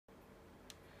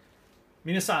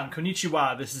Minasan,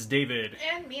 konnichiwa, this is David.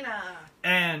 And Mina.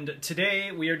 And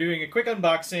today we are doing a quick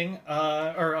unboxing,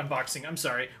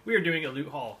 we are doing a loot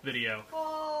haul video.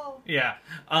 Oh. Yeah.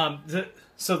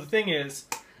 So the thing is,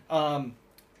 I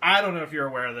don't know if you're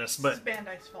aware of this, but... This is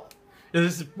Bandai's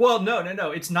fault.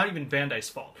 No, it's not even Bandai's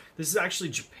fault. This is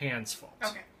actually Japan's fault.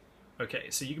 Okay.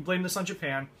 Okay, so you can blame this on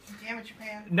Japan. Damn it,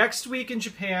 Japan. Next week in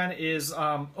Japan is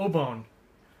Obon.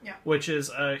 Yeah. Which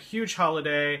is a huge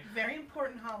holiday. Very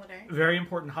important holiday. Very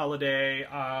important holiday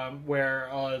where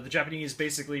the Japanese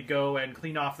basically go and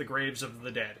clean off the graves of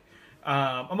the dead,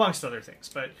 amongst other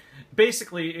things. But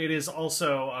basically, it is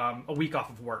also a week off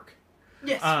of work.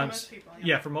 Yes, for most people.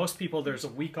 Yeah, for most people, there's a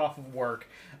week off of work,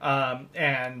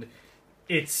 and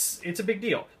it's a big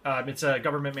deal. It's a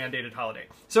government-mandated holiday.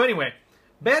 So anyway,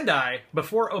 Bandai,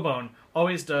 before Obon,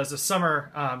 always does a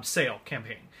summer sale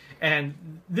campaign.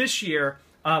 And this year...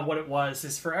 what it was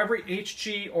is for every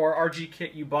HG or RG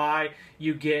kit you buy,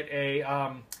 you get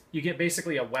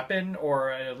basically a weapon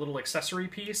or a little accessory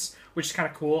piece, which is kind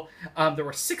of cool. There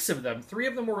were 6 of them. 3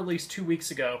 of them were released 2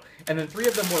 weeks ago, and then 3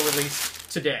 of them were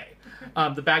released today.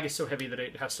 The bag is so heavy that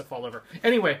it has to fall over.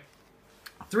 Anyway,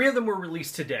 3 of them were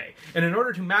released today, and in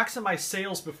order to maximize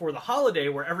sales before the holiday,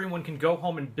 where everyone can go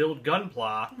home and build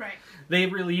Gunpla, right, they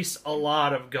released a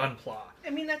lot of Gunpla. I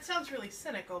mean, that sounds really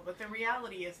cynical, but the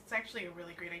reality is it's actually a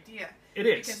really great idea. It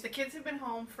is. Because the kids have been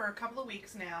home for a couple of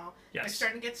weeks now. Yes. They're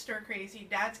starting to get stir-crazy.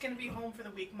 Dad's going to be home for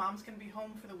the week. Mom's going to be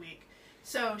home for the week.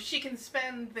 So she can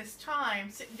spend this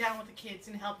time sitting down with the kids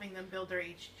and helping them build their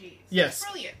HGs. Yes.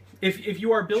 It's brilliant. If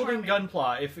you are building Charming.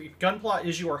 Gunpla, if Gunpla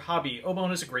is your hobby,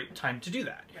 Obon is a great time to do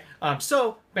that. Right.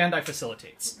 So, Bandai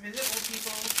facilitates. Visit old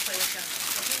people, play with them.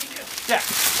 What can you do? Yeah.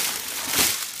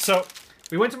 So,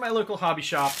 we went to my local hobby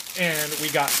shop, and we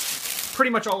got pretty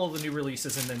much all of the new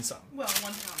releases and then some. Well,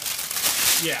 one comic.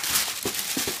 Yeah.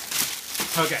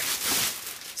 Okay.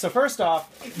 So first off,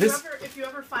 if you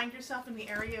ever find yourself in the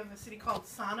area of a city called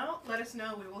Sano, let us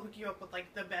know. We will hook you up with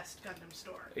like the best Gundam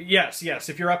store. Yes.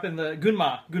 If you're up in the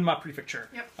Gunma Prefecture,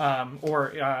 yep.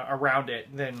 Or around it,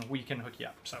 then we can hook you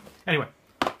up. So anyway,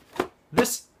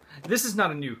 this is not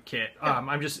a new kit.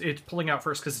 It's pulling out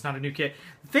first because it's not a new kit.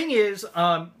 The thing is,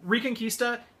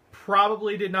 Reconquista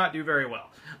probably did not do very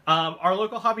well. Our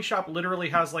local hobby shop literally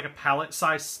has like a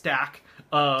pallet-sized stack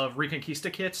of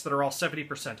Reconquista kits that are all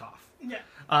 70% off.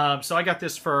 Yeah. So I got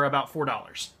this for about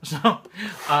 $4. So,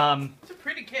 it's a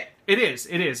pretty kit. It is.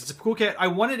 It's a cool kit. I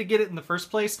wanted to get it in the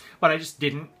first place, but I just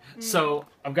didn't. So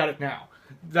I've got it now.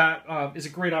 That is a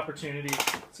great opportunity.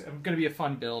 It's going to be a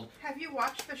fun build. Have you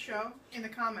watched the show? In the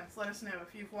comments, let us know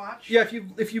if you've watched. Yeah,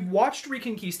 if you've watched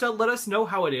Reconquista, let us know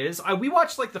how it is. We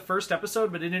watched like the first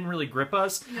episode, but it didn't really grip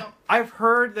us. No. I've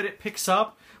heard that it picks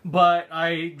up, but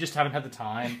I just haven't had the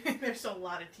time. There's a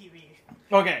lot of TV.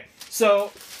 Okay, so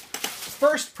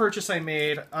first purchase I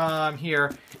made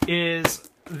here is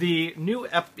the new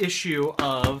issue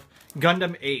of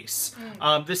Gundam Ace.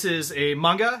 This is a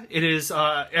manga. It is,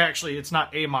 actually, it's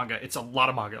not a manga. It's a lot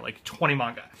of manga, like 20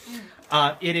 manga.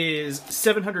 It is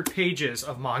 700 pages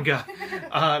of manga.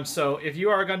 So if you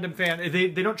are a Gundam fan, they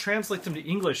don't translate them to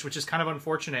English, which is kind of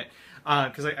unfortunate,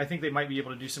 because I think they might be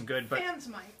able to do some good. But fans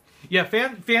might. Yeah,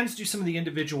 fans do some of the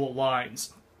individual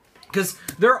lines. Because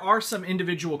there are some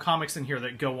individual comics in here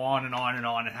that go on and on and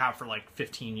on and have for like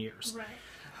 15 years. Right.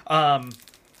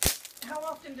 How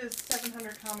often does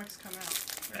 700 comics come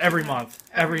out? Every month.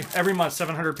 Every month,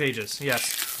 700 pages.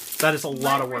 Yes. That is a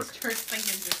lot of work.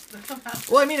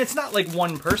 Well, I mean, it's not like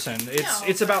one person.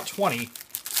 It's about 20.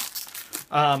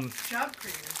 Job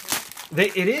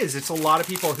creators. It is. It's a lot of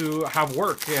people who have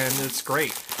work, and it's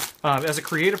great. As a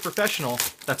creative professional,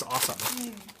 that's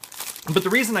awesome. But the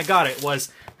reason I got it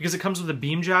was because it comes with a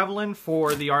beam javelin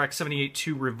for the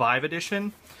RX-78-2 Revive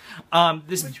Edition.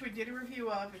 Which we did a review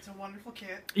of. It's a wonderful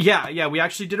kit. Yeah, we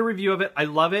actually did a review of it. I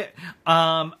love it.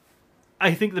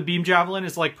 I think the beam javelin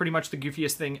is like pretty much the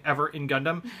goofiest thing ever in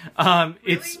Gundam. Really?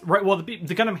 It's right. Well, the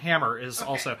Gundam hammer is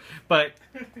also. But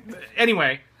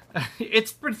anyway,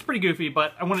 it's pretty goofy.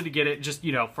 But I wanted to get it just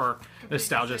for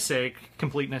nostalgia's sake,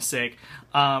 completeness sake.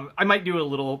 I might do a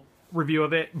little review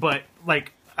of it, but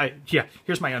like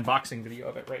here's my unboxing video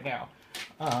of it right now.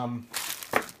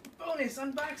 Bonus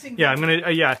unboxing. Yeah, I'm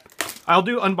gonna. I'll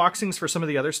do unboxings for some of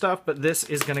the other stuff, but this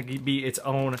is gonna be its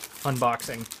own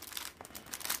unboxing.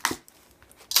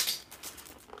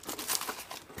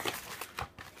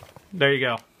 There you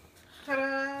go.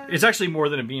 Ta-da! It's actually more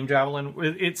than a beam javelin.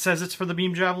 It says it's for the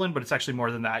beam javelin, but it's actually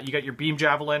more than that. You got your beam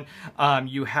javelin.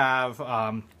 You have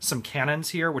some cannons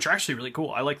here, which are actually really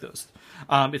cool. I like those.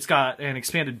 It's got an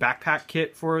expanded backpack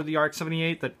kit for the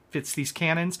RX-78 that fits these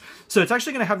cannons. So it's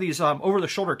actually going to have these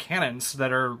over-the-shoulder cannons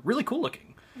that are really cool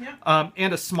looking. Yeah.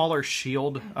 And a smaller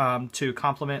shield to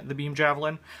complement the beam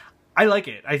javelin. I like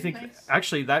it. I think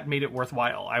actually that made it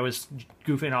worthwhile. I was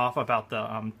goofing off about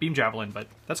the beam javelin, but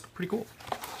that's pretty cool.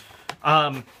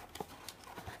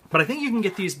 But I think you can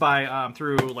get these by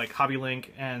through like Hobby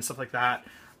Link and stuff like that.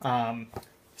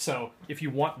 So if you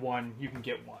want one, you can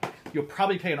get one. You'll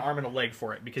probably pay an arm and a leg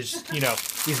for it because, you know,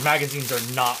 these magazines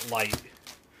are not light.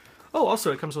 Oh,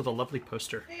 also it comes with a lovely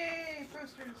poster. Yay,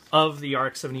 posters. Of the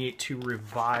RX-78 2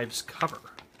 Revives cover.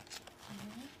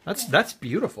 That's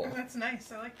beautiful. Oh, that's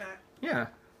nice. I like that. Yeah.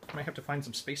 Might have to find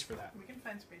some space for that. We can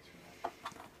find space for that.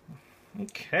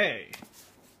 Okay.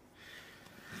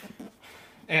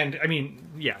 And I mean,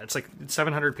 yeah, it's like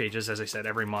 700 pages, as I said,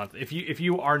 every month. If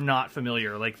you are not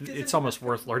familiar, like it's almost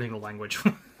worth learning the language.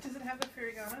 Does it have the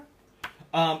furigana?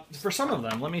 For some of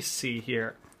them, let me see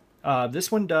here.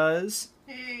 This one does.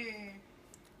 Hey.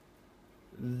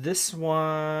 This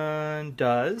one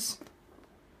does.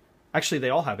 Actually, they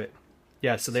all have it.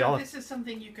 Yeah, so they all. This is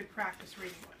something you could practice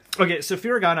reading with. Okay, so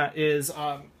furigana is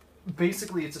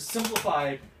basically it's a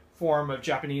simplified form of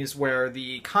Japanese where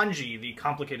the kanji, the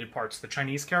complicated parts, the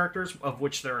Chinese characters, of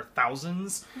which there are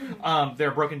thousands,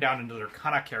 they're broken down into their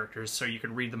kana characters so you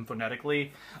can read them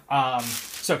phonetically.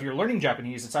 So if you're learning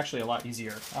Japanese, it's actually a lot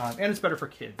easier, and it's better for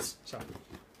kids. So,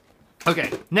 okay,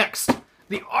 next.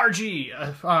 The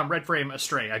RG Red Frame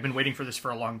Astray. I've been waiting for this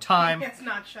for a long time. He has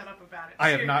not shut up about it. I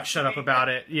have not shut up about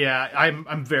it. Yeah,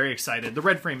 I'm very excited. The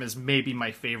Red Frame is maybe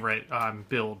my favorite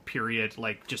build, period,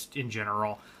 like just in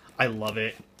general. I love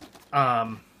it.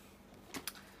 And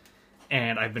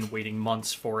I've been waiting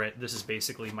months for it. This is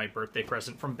basically my birthday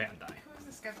present from Bandai. Who is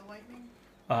this guy, the Lightning?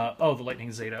 Oh, the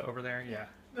Lightning Zeta over there, yeah.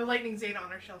 The Lightning Zeta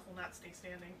on our shelf will not stay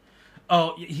standing.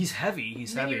 Oh, he's heavy.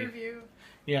 He's Mini heavy. review.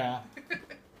 Yeah.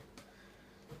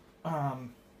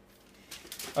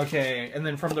 Okay, and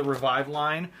then from the Revive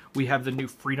line, we have the new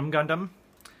Freedom Gundam,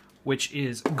 which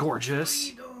is gorgeous.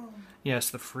 Freedom. Yes,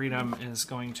 the Freedom is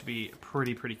going to be a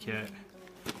pretty kit.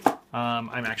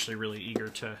 I'm actually really eager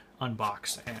to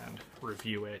unbox and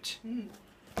review it.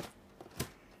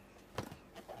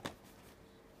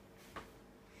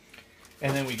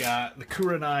 And then we got the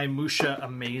Kurenai Musha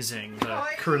Amazing, the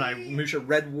Kurenai Musha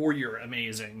Red Warrior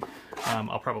Amazing.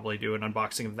 I'll probably do an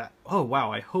unboxing of that. Oh,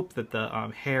 wow, I hope that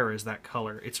the hair is that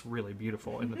color. It's really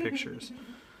beautiful in the pictures.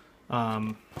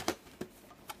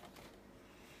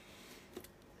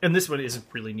 And this one is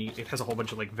really neat. It has a whole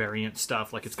bunch of like variant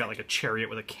stuff. Like it's got like a chariot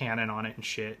with a cannon on it and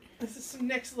shit. This is some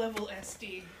next level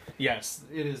SD. Yes,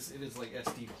 it is. It is like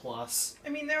SD plus. I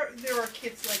mean, there are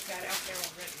kits like that out there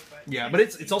already, but yeah, but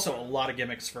it's also a lot of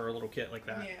gimmicks for a little kit like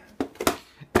that. Yeah.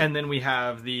 And then we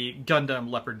have the Gundam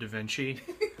Leopard Da Vinci,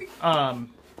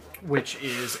 which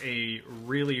is a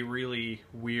really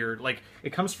weird. Like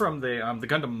it comes from the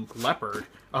Gundam Leopard,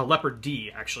 Leopard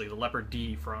D actually, the Leopard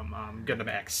D from Gundam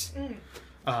X.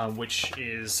 Which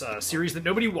is a series that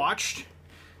nobody watched,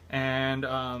 and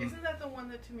isn't that the one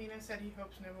that Tamino said he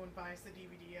hopes no one buys the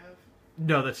DVD of?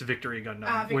 No, that's Victory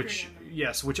Gundam. Victory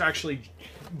Gundam. Which actually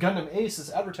Gundam Ace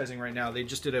is advertising right now. They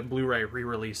just did a Blu-ray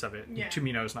re-release of it. Yeah.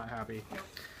 Tamino's not happy.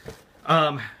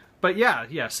 Nope. But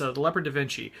yeah. So the Leopard Da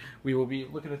Vinci, we will be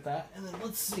looking at that, and then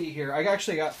let's see here. I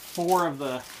actually got 4 of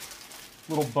the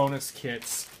little bonus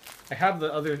kits. I have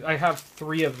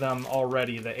 3 of them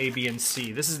already, the A, B, and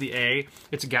C. This is the A.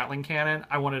 It's a Gatling cannon.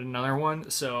 I wanted another one,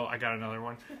 so I got another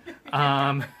one.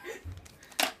 And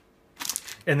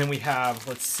then we have,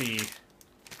 let's see,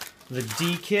 the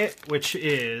D kit, which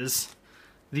is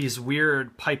these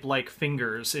weird pipe-like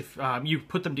fingers. If you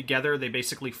put them together, they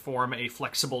basically form a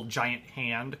flexible giant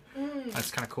hand.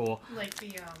 That's kind of cool. Like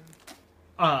the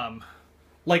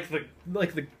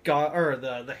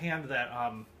the hand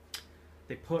that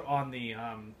they put on the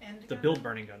Build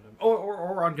Burning Gundam.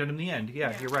 Or on Gundam the End.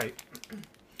 Yeah, you're right.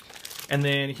 And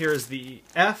then here's the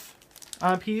F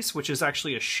piece, which is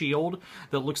actually a shield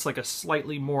that looks like a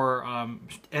slightly more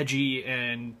edgy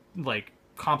and like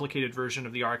complicated version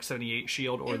of the RX-78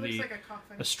 shield or it looks the like a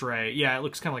coffin. Astray. Yeah, it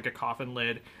looks kind of like a coffin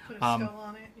lid. Put a skull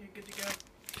on it, you're good to go.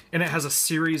 And it has a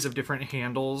series of different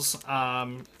handles,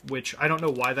 which I don't know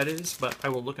why that is, but I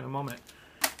will look in a moment.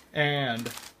 And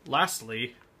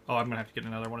lastly, I'm going to have to get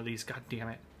another one of these. God damn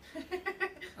it.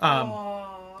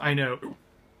 I know.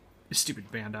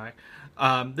 Stupid Bandai.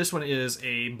 This one is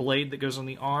a blade that goes on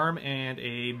the arm and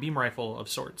a beam rifle of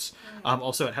sorts.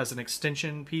 Also, it has an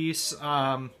extension piece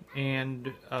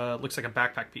and looks like a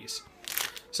backpack piece.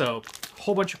 So, a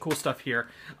whole bunch of cool stuff here.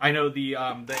 I know the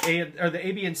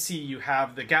A, B, and C. You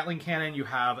have the Gatling cannon. You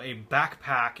have a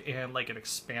backpack and like an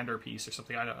expander piece or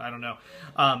something. I don't know.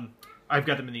 I've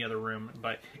got them in the other room,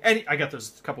 but I got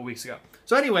those a couple weeks ago.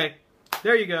 So anyway,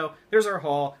 there you go. There's our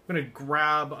haul. I'm gonna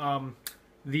grab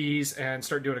these and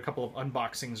start doing a couple of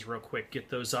unboxings real quick. Get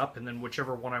those up, and then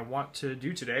whichever one I want to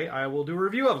do today, I will do a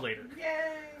review of later.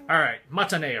 Yay! All right,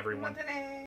 matane everyone. Matane.